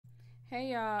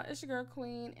Hey y'all, it's your girl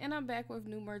Qveen, and I'm back with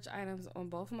new merch items on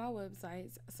both of my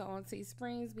websites. So on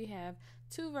Teesprings, we have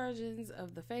two versions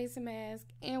of the face mask,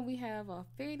 and we have a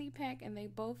fanny pack, and they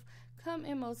both come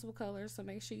in multiple colors, so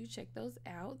make sure you check those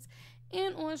out.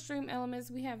 And on Stream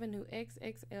Elements, we have a new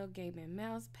XXL gaming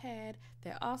mouse pad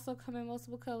that also come in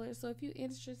multiple colors. So if you're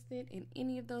interested in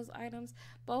any of those items,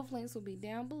 both links will be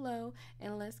down below,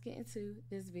 and let's get into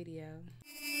this video.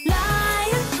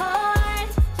 Lion heart,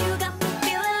 you got me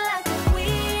feeling like a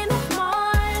queen of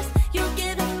Mars. You're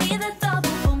giving me the double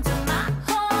boom to my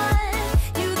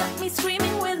heart. You got me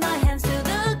screaming with my hands to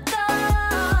the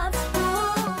gods.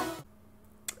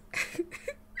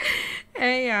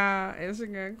 Hey y'all, it's your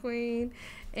girl Qveen,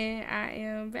 and I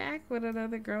am back with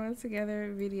another growing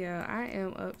together video. I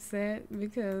am upset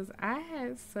because I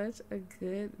had such a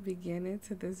good beginning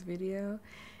to this video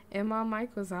and my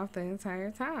mic was off the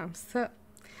entire time, so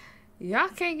y'all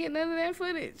can't get none of that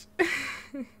footage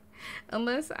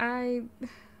unless I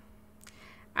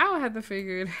would have to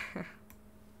figure it out.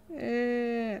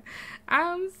 Yeah.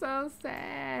 I'm so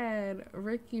sad.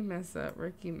 Ricky mess up.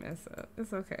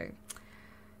 It's okay.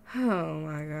 Oh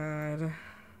my god.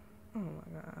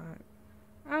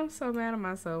 I'm so mad at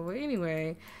myself. But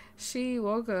anyway, she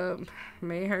woke up,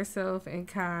 made herself and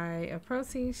Kai a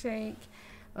protein shake,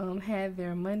 had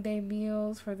their Monday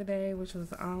meals for the day, which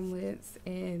was omelets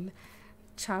and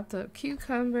chopped up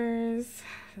cucumbers,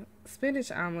 spinach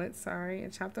omelets,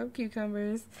 and chopped up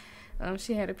cucumbers.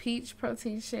 She had a peach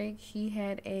protein shake. He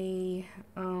had a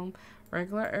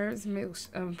regular herbs milk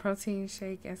protein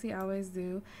shake, as he always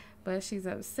do. But she's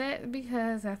upset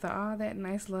because after all that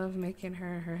nice love making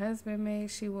her husband made,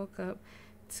 she woke up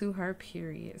to her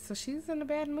period. So she's in a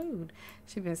bad mood.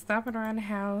 She's been stomping around the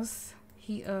house.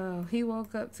 He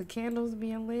woke up to candles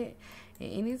being lit.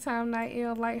 And anytime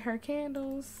Nightel light her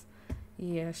candles,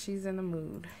 yeah, she's in a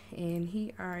mood. And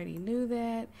he already knew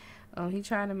that. He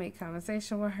tried to make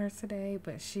conversation with her today,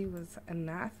 but she was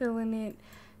not feeling it.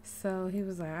 So he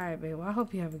was like, all right, babe, well, I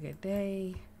hope you have a good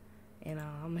day. And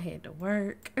I'm gonna head to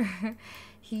work.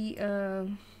 He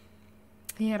had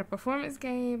a performance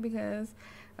game because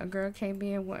a girl came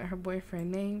in with her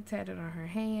boyfriend name tatted on her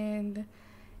hand,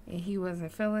 and he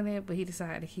wasn't feeling it, but he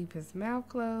decided to keep his mouth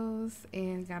closed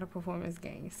and got a performance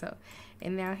game. So,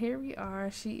 and now here we are.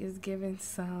 She is giving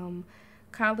some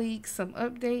colleagues some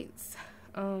updates,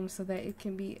 so that it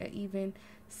can be an even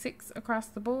 6 across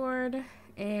the board,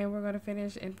 and we're gonna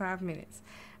finish in 5 minutes.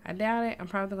 I doubt it. I'm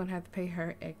probably going to have to pay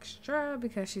her extra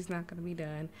because she's not going to be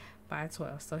done by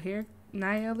 12. So here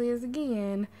Nightel is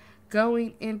again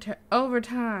going into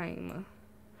overtime.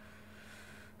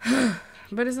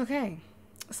 But it's okay.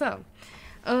 So,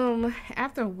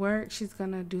 after work, she's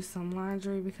going to do some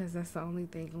laundry because that's the only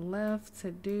thing left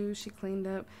to do. She cleaned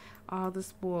up all the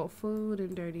spoiled food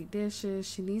and dirty dishes.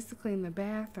 She needs to clean the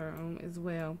bathroom as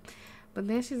well. But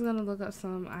then she's going to look up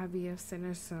some IVF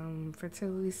centers, some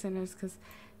fertility centers, because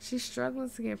she's struggling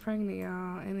to get pregnant,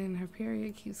 y'all. And then her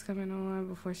period keeps coming on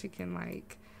before she can,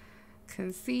 like,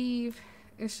 conceive.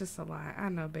 It's just a lot. I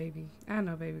know, baby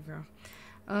girl.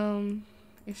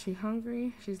 Is she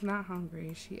hungry? She's not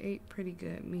hungry. She ate pretty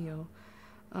good meal.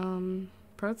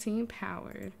 Protein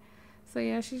powered. So,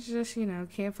 yeah, she's just,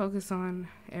 can't focus on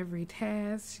every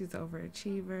task. She's an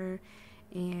overachiever.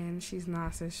 And she's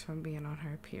nauseous from being on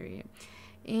her period.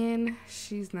 And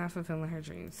she's not fulfilling her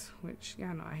dreams, which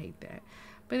y'all know I hate that.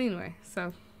 But anyway,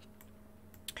 so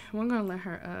we're going to let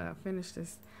her finish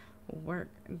this work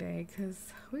day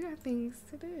because we got things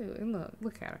to do. And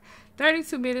look at her.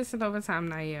 32 minutes in overtime,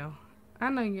 Nightel. I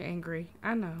know you're angry.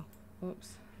 I know.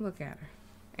 Whoops. Look at her.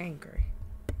 Angry.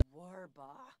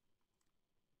 Warba.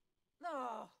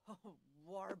 Oh,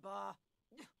 Warba.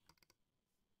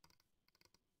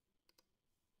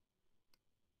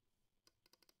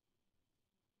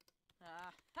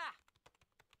 Aha!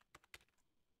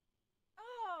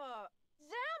 Oh,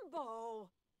 Zambo!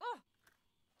 Oh.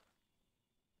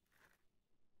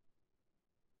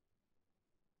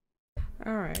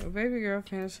 Alright, well, baby girl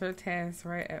finished her task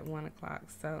right at 1 o'clock,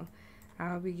 so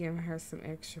I'll be giving her some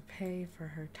extra pay for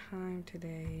her time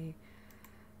today.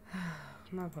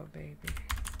 My poor baby.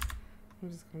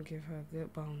 I'm just going to give her a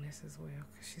good bonus as well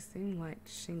because she seemed like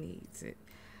she needs it.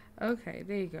 Okay,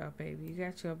 there you go, baby. You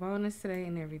got your bonus today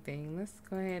and everything. Let's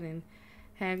go ahead and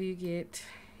have you get,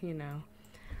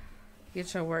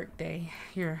 get your work day,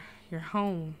 your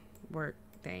home work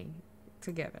day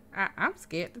together. I'm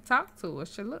scared to talk to her.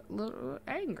 She look a little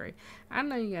angry. I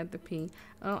know you got the pee.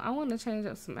 I want to change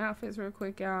up some outfits real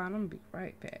quick, y'all, and I'm going to be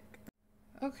right back.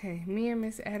 Okay, me and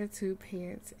Miss Attitude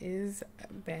Pants is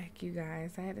back, you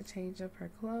guys. I had to change up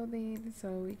her clothing so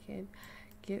we can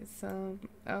get some.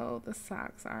 Oh, the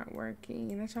socks aren't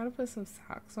working. I tried to put some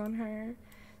socks on her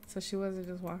so she wasn't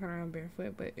just walking around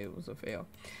barefoot, but it was a fail.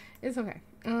 It's okay.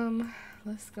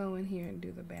 Let's go in here and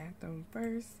do the bathroom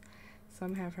first. So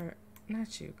I'm gonna have her,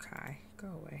 not you, Kai, go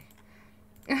away.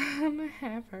 I'm gonna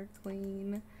have her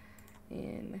clean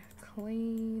and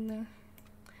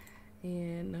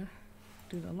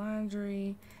do the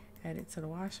laundry, add it to the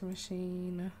washing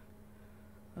machine.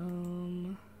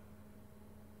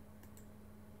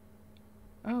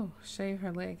 Oh, shave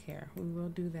her leg hair. We will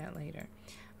do that later.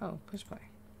 Oh, push play.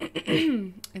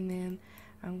 And then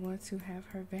I'm going to have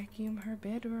her vacuum her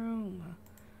bedroom.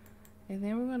 And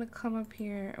then we're going to come up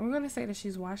here. And we're going to say that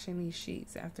she's washing these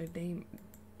sheets after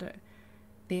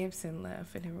Damson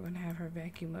left. And then we're going to have her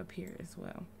vacuum up here as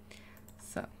well.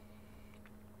 So.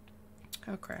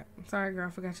 Oh, crap. Sorry, girl.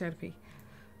 I forgot you had to pee.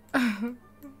 I'm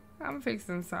going to fix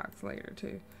some socks later,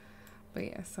 too. But,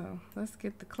 yeah. So, let's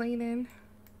get the cleaning.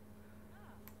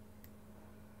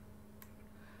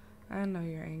 I know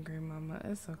you're angry, Mama.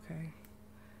 It's okay.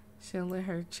 She'll lit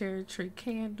her cherry tree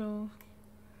candle.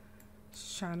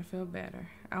 She's trying to feel better.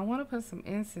 I want to put some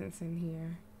incense in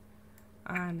here,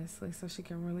 honestly, so she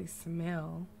can really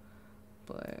smell.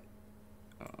 But,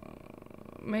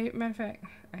 matter of fact,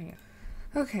 I am.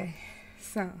 Okay,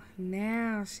 so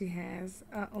now she has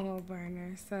an oil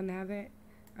burner. So now that,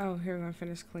 oh, here we're going to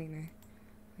finish cleaning.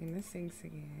 Clean the sinks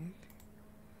again.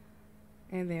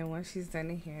 And then once she's done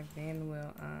in here, then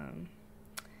we'll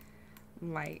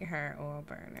light her oil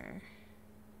burner.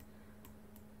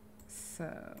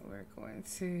 So we're going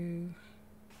to,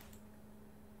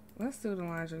 let's do the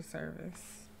laundry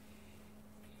service.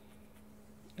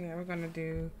 Yeah, we're going to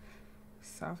do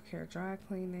soft care dry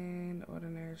cleaning,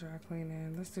 ordinary dry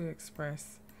cleaning. Let's do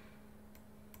express.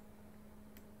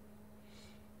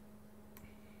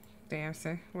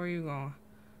 Damson, where you going?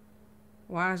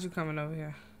 Why is you coming over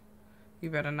here? You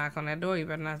better knock on that door. You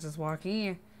better not just walk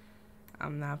in.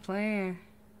 I'm not playing.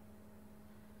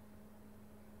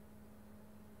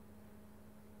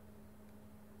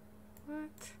 What?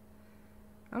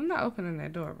 I'm not opening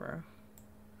that door, bro.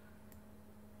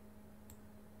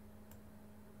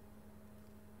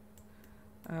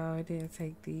 Oh, I didn't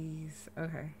take these.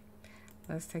 Okay.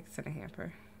 Let's take it to the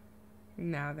hamper.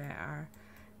 Now that our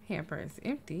hamper is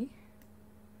empty.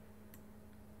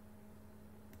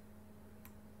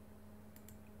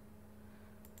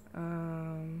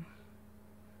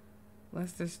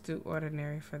 Let's just do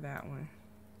ordinary for that one.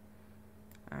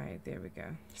 Alright, there we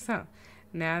go. So,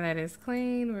 now that it's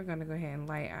clean, we're going to go ahead and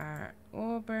light our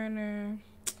oil burner.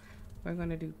 We're going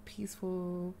to do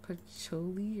peaceful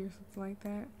patchouli or something like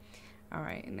that.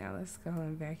 Alright, now let's go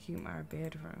and vacuum our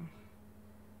bedroom.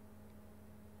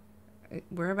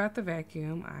 We're about to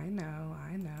vacuum. I know.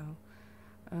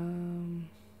 I'm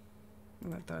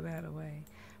going to throw that away.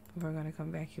 But we're going to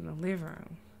come vacuum the living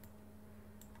room.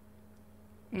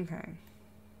 Okay.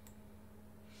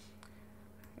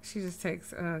 She just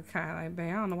takes Kai like, babe,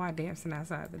 I don't know why Damson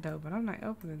outside the door, but I'm not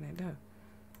opening that door.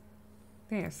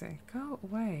 Damson, go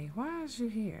away. Why is you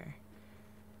here?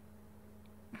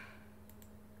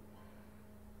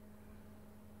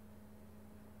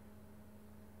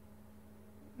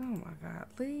 Oh my God,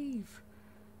 leave.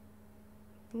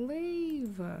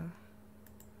 Leave.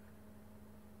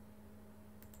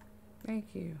 Thank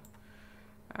you.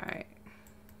 Alright.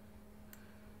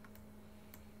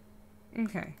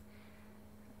 Okay.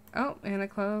 Oh, and the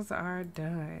clothes are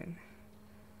done.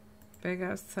 Big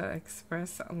ups to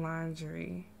Express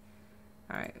Laundry.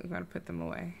 Alright, we're going to put them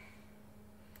away.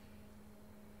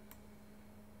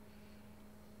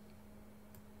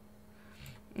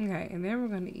 Okay, and then we're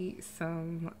going to eat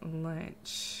some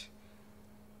lunch.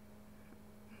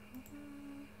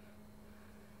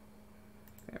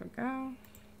 There we go.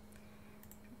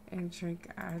 And drink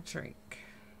our drink.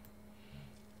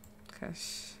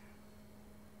 Cause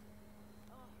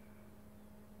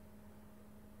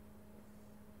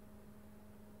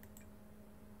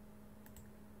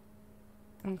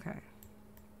okay.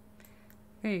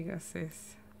 There you go,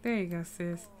 sis. There you go,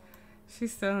 sis.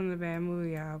 She's still in the bad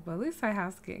mood, y'all. But at least our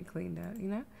house getting cleaned up, you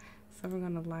know? So we're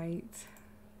going to light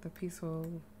the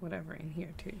peaceful whatever in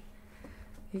here, too.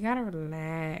 You got to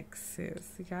relax,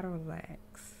 sis. You got to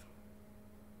relax.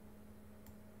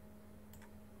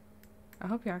 I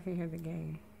hope y'all can hear the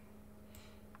game.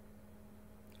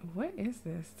 What is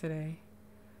this today?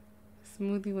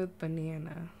 Smoothie with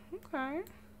banana. Okay.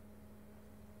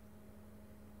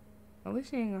 At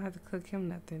least you ain't gonna have to cook him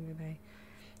nothing today.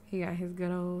 He got his good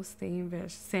old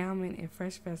steamed salmon and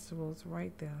fresh vegetables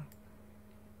right there.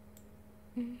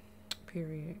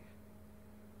 Period.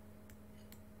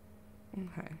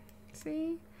 Okay.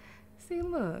 See? See,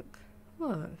 look.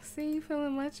 Look, see, you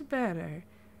feeling much better.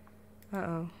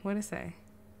 Uh-oh, what'd it say?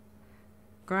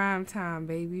 Grime time,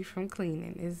 baby, from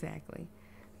cleaning. Exactly.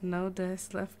 No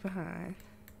dust left behind.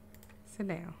 Sit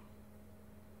down.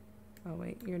 Oh,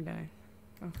 wait, you're done.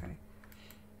 Okay.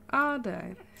 All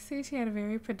done. See, she had a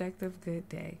very productive, good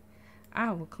day.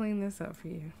 I will clean this up for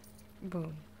you.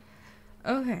 Boom.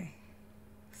 Okay.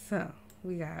 So,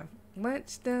 we got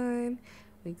lunch done.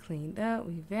 We cleaned up.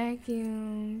 We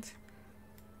vacuumed.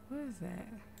 What is that?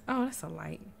 Oh, that's a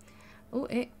light. Oh,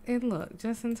 it look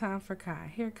just in time for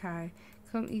Kai. Here, Kai.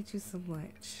 Come eat you some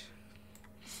lunch.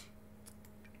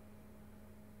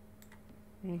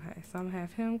 Okay, so I'm gonna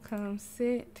have him come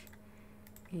sit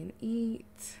and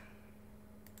eat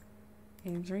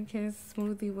and drink his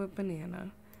smoothie with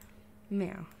banana.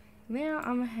 Now I'm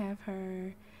gonna have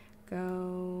her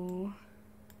go,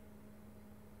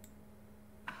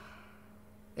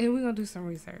 and we're gonna do some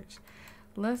research.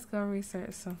 Let's go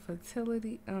research some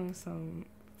fertility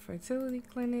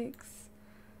clinics.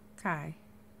 Kai,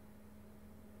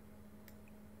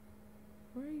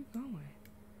 where are you going?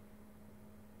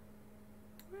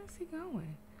 Where is he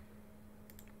going?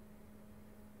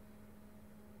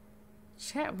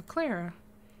 Chat with Clara.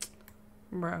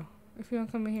 Bro, if you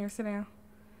don't come in here, sit down.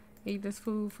 Eat this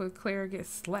food for Clara gets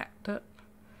slapped up.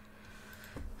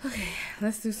 Okay,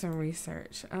 let's do some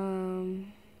research.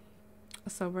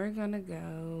 So we're gonna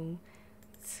go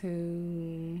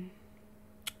to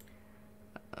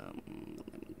let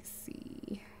me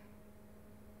see.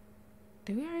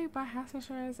 Did we already buy house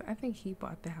insurance? I think he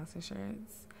bought the house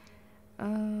insurance.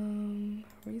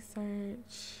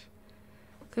 Research.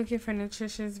 Cooking for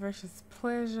nutritious versus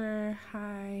pleasure.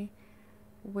 High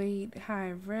weight,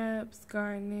 high reps.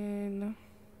 Gardening.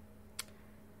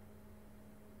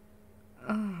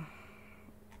 We're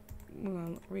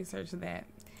gonna research that.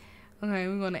 Okay,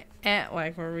 we're gonna act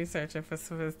like we're researching for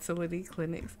fertility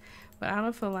clinics, but I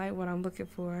don't feel like what I'm looking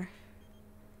for.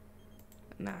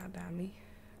 Nah, Dami.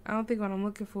 I don't think what I'm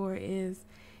looking for is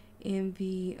in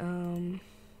the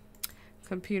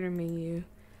computer menu. I'm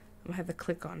gonna have to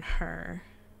click on her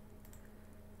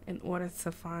in order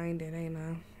to find it, ain't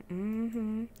I?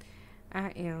 I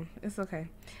am. It's okay.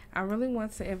 I really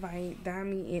want to invite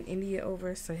Dami and India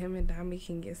over so him and Dami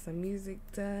can get some music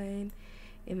done.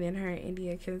 And then her and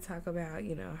India can talk about,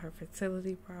 you know, her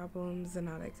fertility problems and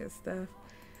all that good stuff.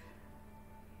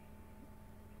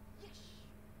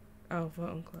 Oh,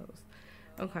 voting closed.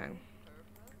 Okay.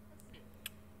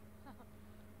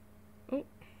 Oh,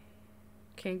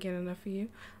 can't get enough of you.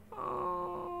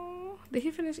 Oh, did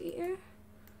he finish eating?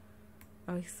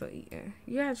 Oh, he's still eating.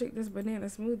 You gotta drink this banana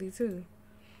smoothie too.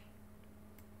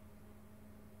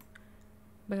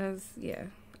 Because, yeah,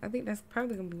 I think that's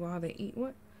probably gonna be while they eat.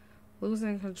 What?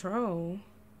 Losing control.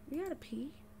 You gotta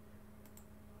pee.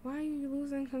 Why are you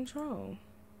losing control?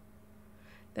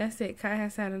 That's it. Kai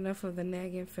has had enough of the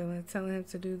nagging feeling, telling him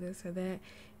to do this or that.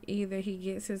 Either he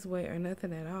gets his way or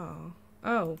nothing at all.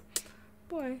 Oh,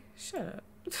 boy, shut up.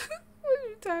 What are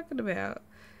you talking about?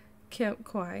 Kept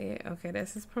quiet. Okay,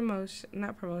 that's his promotion.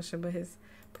 Not promotion, but his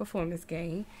performance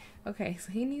gain. Okay,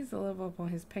 so he needs to level up on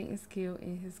his painting skill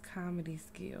and his comedy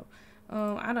skill.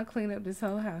 I done cleaned up this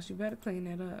whole house. You better clean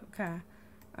that up, Kai.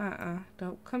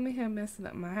 Don't come in here messing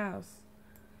up my house.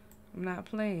 I'm not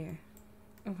playing.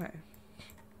 Okay.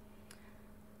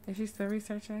 Is she still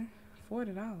researching?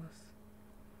 $40.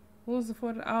 What was the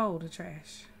 $40? Oh, the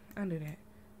trash. I knew that.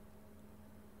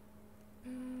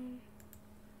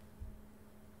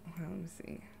 Okay, let me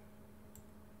see.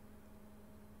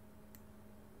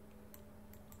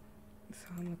 So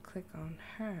I'm gonna click on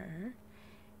her,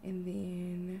 and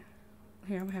then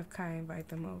here I'm gonna have Kai invite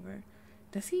them over.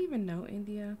 Does he even know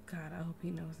India? God, I hope he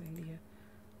knows India.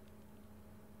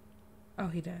 Oh,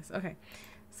 he does. Okay,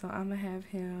 so I'm gonna have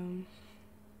him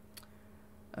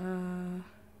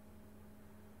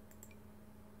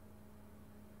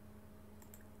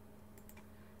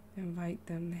invite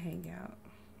them to hang out.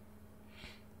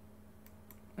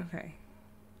 Okay.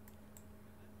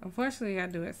 Unfortunately, I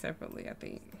do it separately, I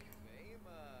think.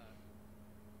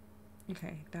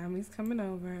 Okay, Dami's coming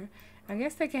over. I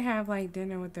guess they can have like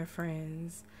dinner with their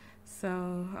friends. So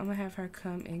I'm gonna have her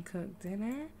come and cook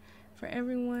dinner for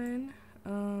everyone.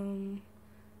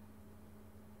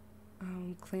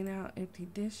 Clean out empty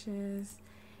dishes,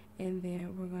 and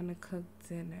then we're gonna cook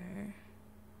dinner.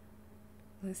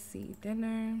 Let's see,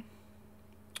 dinner,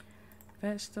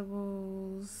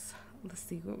 vegetables. Let's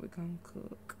see what we're gonna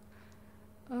cook.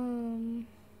 I don't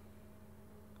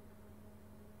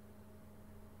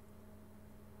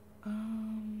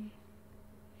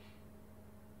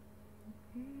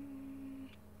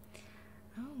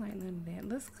like none of that.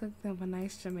 Let's cook them a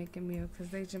nice Jamaican meal because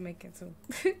they Jamaican too.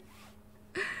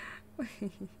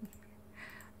 Wait,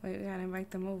 we gotta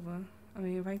invite them over. I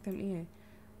mean, invite them in.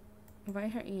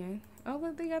 Invite her in. Oh,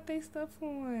 look, they got their stuff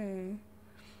on.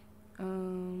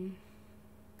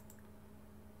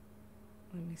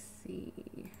 Let me see.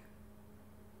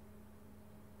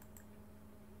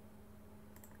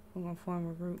 We're gonna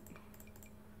form a group.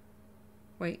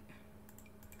 Wait.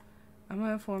 I'm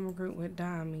gonna form a group with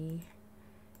Dami,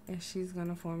 and she's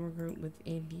gonna form a group with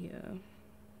India.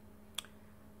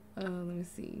 Let me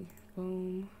see.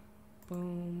 Boom,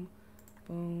 boom,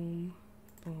 boom,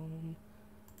 boom,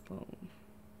 boom,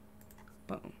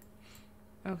 boom.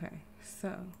 Okay,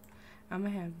 so I'm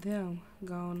gonna have them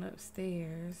going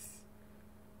upstairs.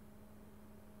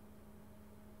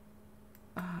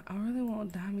 I really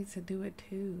want Dami to do it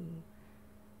too.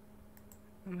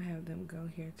 I'm gonna have them go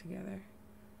here together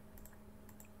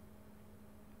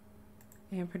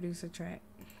and produce a track.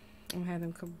 I'm gonna have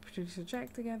them produce a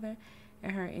track together,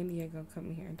 and her and India gonna come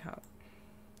in here and talk.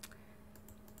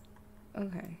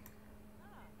 Okay.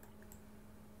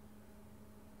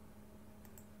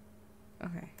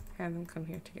 Okay, have them come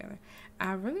here together.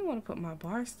 I really want to put my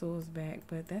bar stools back,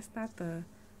 but that's not the...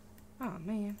 Oh,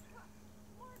 man.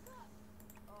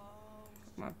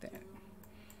 Not that.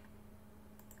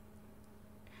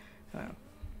 Well,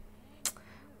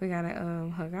 we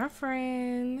gotta hug our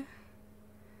friend.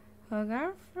 Hug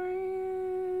our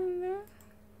friend.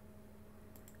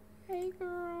 Hey,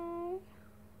 girl.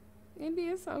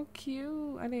 India's so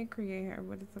cute. I didn't create her,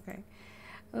 but it's okay.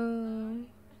 Oh,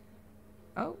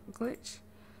 glitch.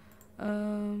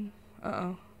 Uh-oh.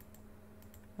 I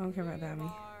don't care about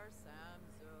Dami.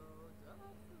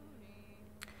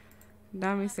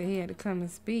 Dami said he had to come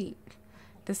and speak.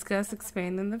 Discuss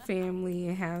expanding the family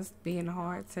and how it's being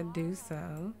hard to do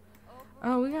so.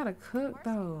 Oh, we gotta cook,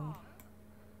 though.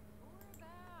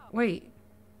 Wait.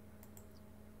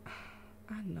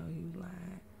 I know you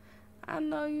lied. I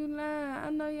know you lied. I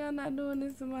know y'all not doing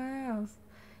this in my house.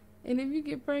 And if you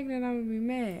get pregnant, I'm gonna be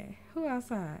mad. Who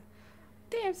outside?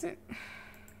 Dempsey.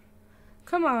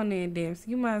 Come on then,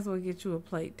 Dempsey. You might as well get you a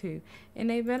plate, too. And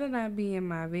they better not be in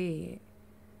my bed.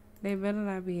 They better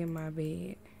not be in my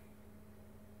bed.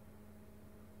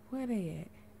 Where they at?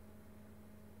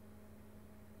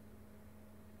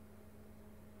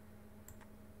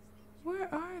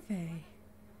 Where are they?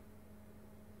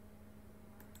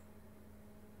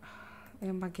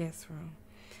 In my guest room.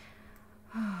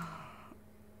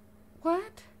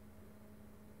 What?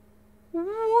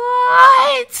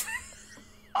 What?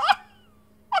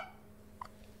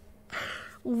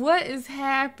 What is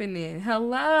happening?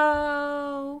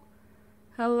 Hello?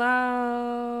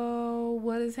 Hello?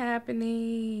 What is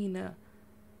happening?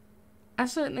 I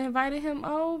shouldn't have invited him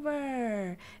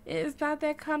over. It's not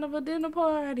that kind of a dinner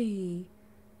party.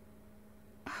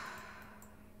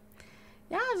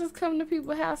 Y'all just come to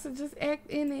people's house and just act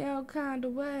any old kind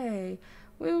of way.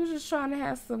 We was just trying to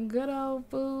have some good old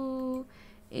food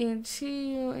and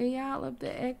chill, and y'all up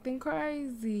there acting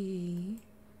crazy.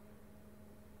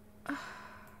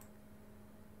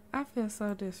 I feel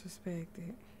so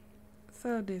disrespected.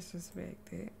 So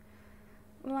disrespected.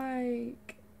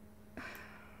 Like,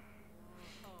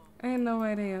 ain't no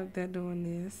way they up there doing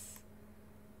this.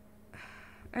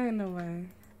 Ain't no way.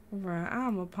 Bruh,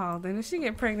 I'm appalled. And if she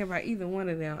get pregnant by either one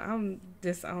of them, I'm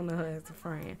disowning her as a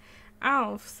friend. I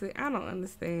don't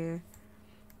understand.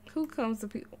 Who comes to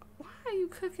people? Why are you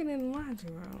cooking in the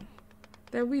laundry room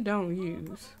that we don't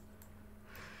use?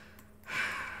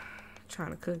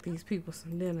 Trying to cook these people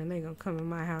some dinner, and they gonna come in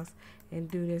my house and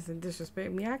do this and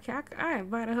disrespect me. I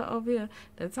invited her over here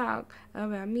to talk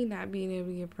about me not being able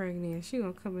to get pregnant. She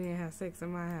gonna come in here and have sex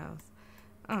in my house.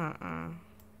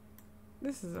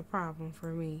 This is a problem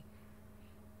for me.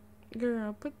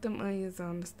 Girl, put them onions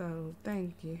on the stove.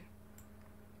 Thank you.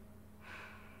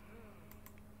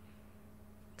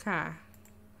 Kai.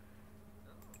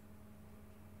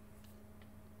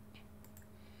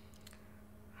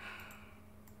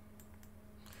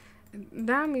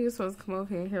 Dami was supposed to come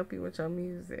over here and help you with your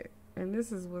music. And this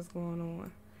is what's going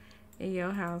on in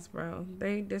your house, bro.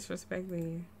 They disrespecting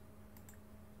you.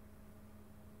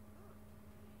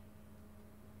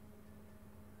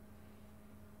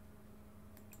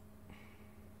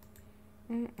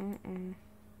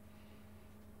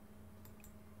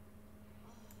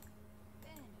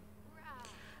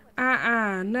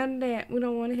 None of that. We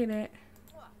don't want to hear that.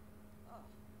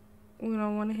 We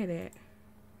don't want to hear that.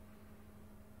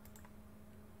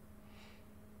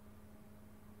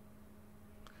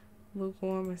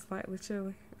 Lukewarm and slightly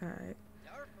chilly. Alright.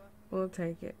 We'll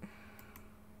take it.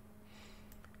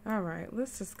 Alright,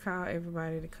 let's just call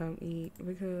everybody to come eat.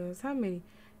 Because how many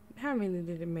How many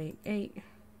did it make? 8.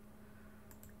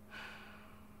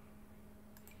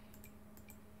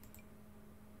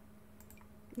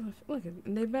 Look at,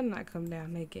 they better not come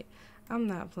down naked. I'm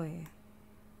not playing.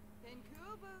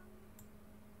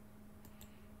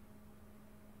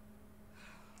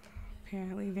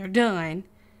 Apparently they're done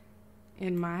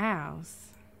in my house.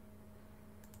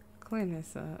 Clean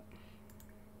this up.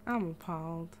 I'm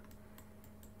appalled.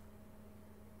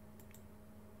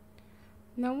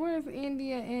 Now where's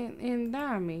India and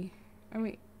Dami? I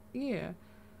mean, yeah.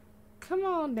 Come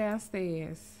on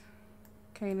downstairs.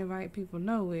 Can't invite people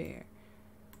nowhere.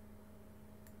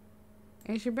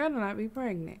 And she better not be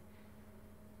pregnant.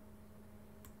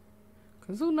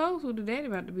 Cause who knows who the daddy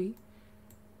about to be.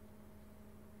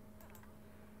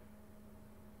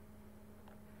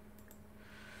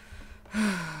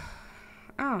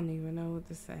 I don't even know what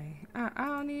to say. I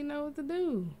don't even know what to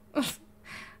do.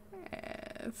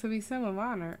 To be son of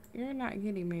honor, you're not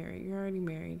getting married. You're already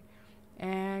married.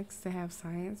 Ask to have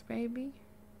science, baby.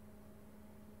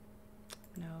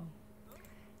 No.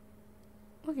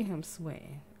 Look at him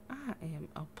sweating. I am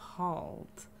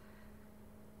appalled.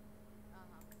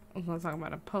 I'm gonna talk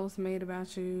about a post made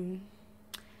about you.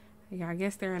 Yeah, I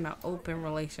guess they're in an open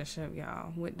relationship,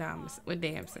 y'all, with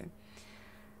Damson.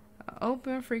 An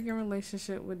open freaking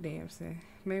relationship with Damson.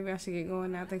 Maybe I should get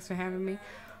going now. Thanks for having me.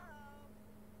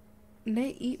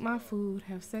 They eat my food,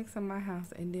 have sex in my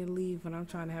house, and then leave when I'm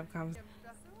trying to have conversation.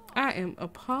 I am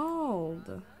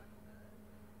appalled.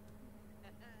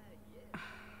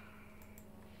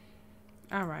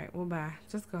 Alright, well, bye.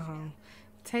 Just go home.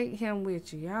 Take him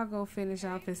with you. Y'all go finish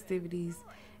our festivities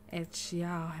at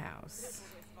y'all house.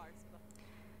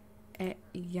 At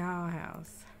y'all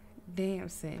house.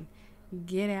 Damson,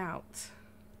 get out.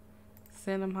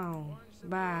 Send him home.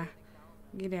 Bye.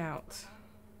 Get out.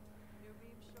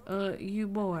 You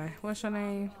boy, what's your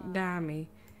name? Dami.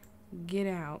 Get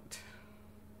out.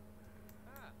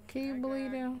 Can you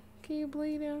believe him? Can you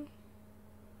believe him?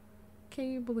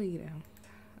 Can you believe him?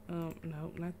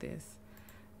 Nope, not this.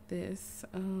 This,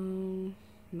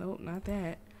 nope, not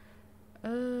that.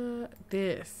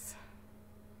 This.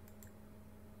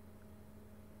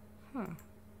 Huh.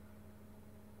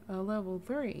 Level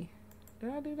 3. Did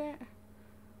I do that?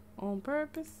 On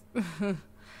purpose?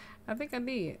 I think I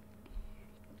did.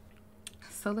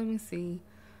 So let me see.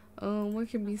 What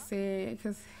can be said?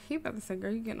 Because he about to say,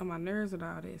 girl, you getting on my nerves with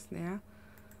all this now.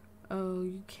 Oh,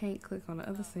 you can't click on the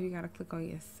other stuff. You gotta click on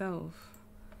yourself.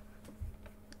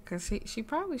 Because she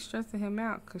probably stressing him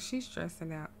out because she's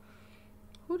stressing out.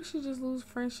 Who did she just lose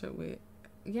friendship with?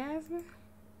 Yasmin?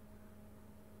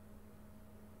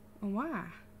 Why?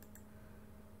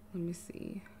 Let me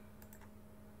see.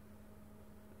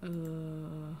 Where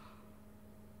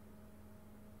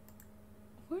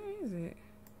is it?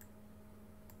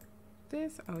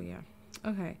 This? Oh, yeah.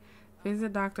 Okay.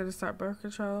 Visit doctor to start birth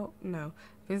control? No.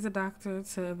 Visit doctor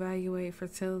to evaluate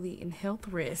fertility and health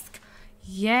risk.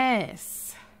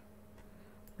 Yes.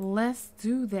 Let's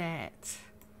do that.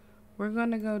 We're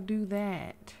gonna go do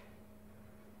that.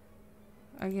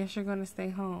 I guess you're gonna stay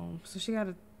home. So she got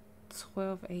a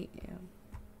 12 a.m.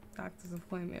 doctor's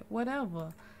appointment.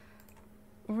 Whatever.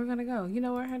 We're gonna go. You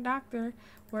know where her doctor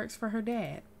works for her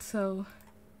dad. So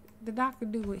the doctor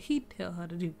do what he tell her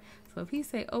to do. So if he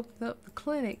say open up the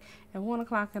clinic at 1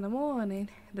 o'clock in the morning,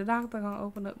 the doctor gonna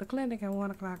open up the clinic at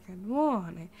 1 o'clock in the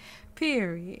morning.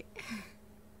 Period.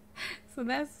 So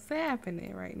that's what's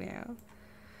happening right now.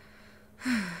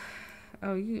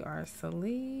 Oh, you are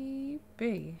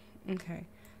sleepy. Okay.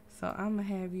 So I'm gonna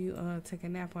have you take a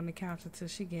nap on the couch until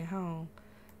she get home.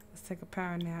 Let's take a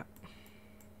power nap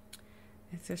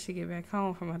until she get back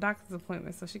home from her doctor's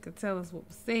appointment so she could tell us what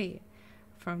was said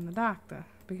from the doctor,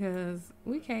 because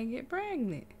we can't get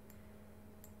pregnant.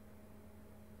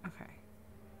 Okay.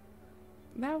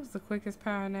 That was the quickest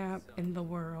power nap in the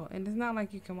world. And it's not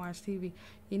like you can watch TV.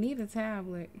 You need a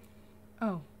tablet.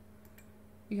 Oh.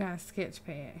 You got a sketch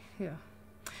pad. Yeah.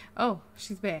 Oh,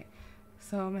 she's back.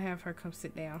 So I'm going to have her come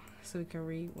sit down so we can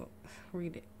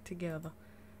read it together.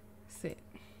 Sit.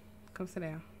 Come sit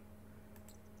down.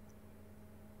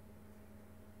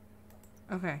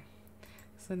 Okay.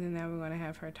 So then now we're going to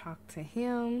have her talk to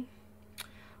him.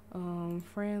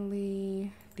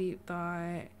 Friendly, deep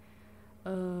thought,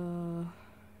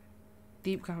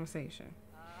 deep conversation.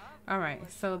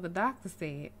 Alright, so the doctor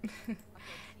said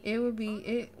it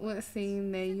would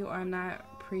seem that you are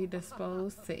not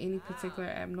predisposed to any particular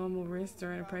abnormal risk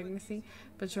during a pregnancy,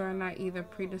 but you are not either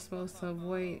predisposed to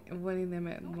avoiding them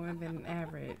at more than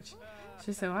average.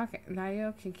 She said, well,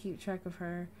 Niall can keep track of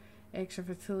her extra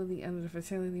fertility under the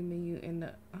fertility menu in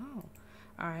the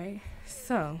alright,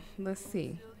 so let's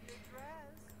see.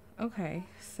 Okay,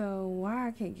 so why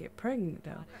I can't get pregnant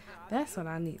though? That's what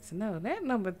I need to know. That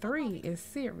number 3 is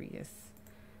serious.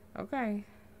 Okay.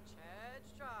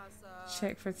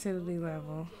 Check fertility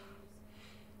level.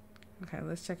 Okay,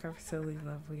 let's check our fertility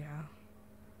level, y'all.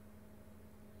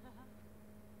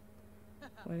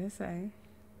 What it say?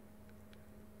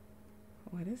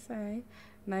 What it say?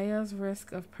 Naya's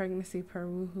risk of pregnancy per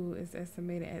woohoo is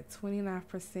estimated at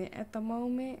 29% at the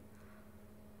moment.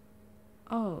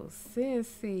 Oh,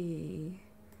 sissy.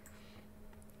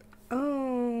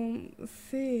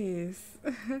 Sis.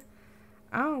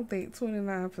 I don't think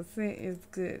 29% is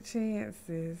good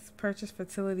chances. Purchase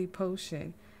fertility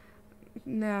potion.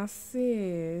 Now,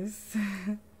 sis.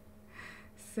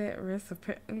 Set risk of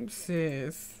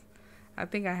sis. I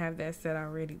think I have that set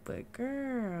already, but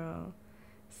girl.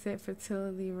 Set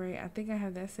fertility rate. I think I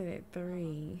have that set at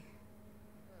 3.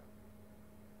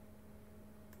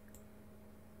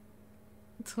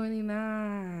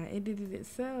 29. It did it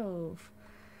itself.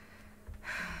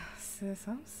 Sis,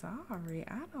 I'm sorry.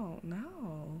 I don't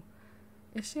know.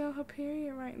 Is she on her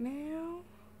period right now?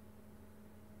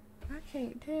 I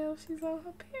can't tell if she's on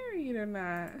her period or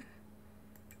not.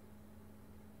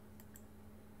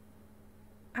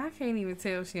 I can't even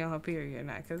tell if she's on her period or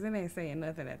not because it ain't saying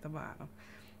nothing at the bottom.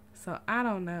 So I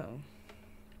don't know.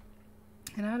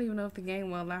 And I don't even know if the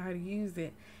game will allow her to use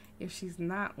it if she's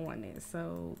not on it.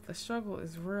 So the struggle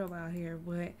is real out here.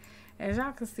 But as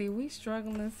y'all can see, we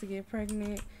struggling to get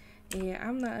pregnant. And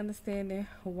I'm not understanding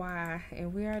why.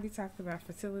 And we already talked about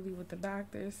fertility with the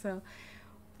doctor. So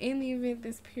in the event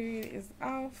this period is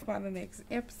off by the next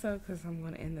episode, because I'm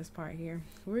going to end this part here,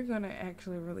 we're going to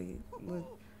actually really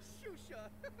look.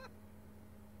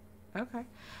 Okay,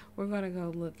 we're going to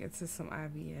go look into some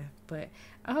IVF. But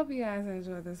I hope you guys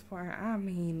enjoyed this part. I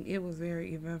mean, it was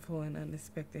very eventful and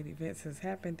unexpected events has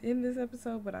happened in this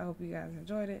episode. But I hope you guys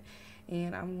enjoyed it.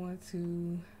 And I'm going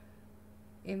to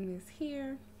end this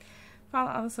here.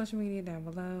 Follow all the social media down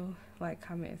below. Like,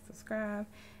 comment, and subscribe.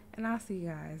 And I'll see you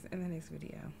guys in the next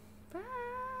video.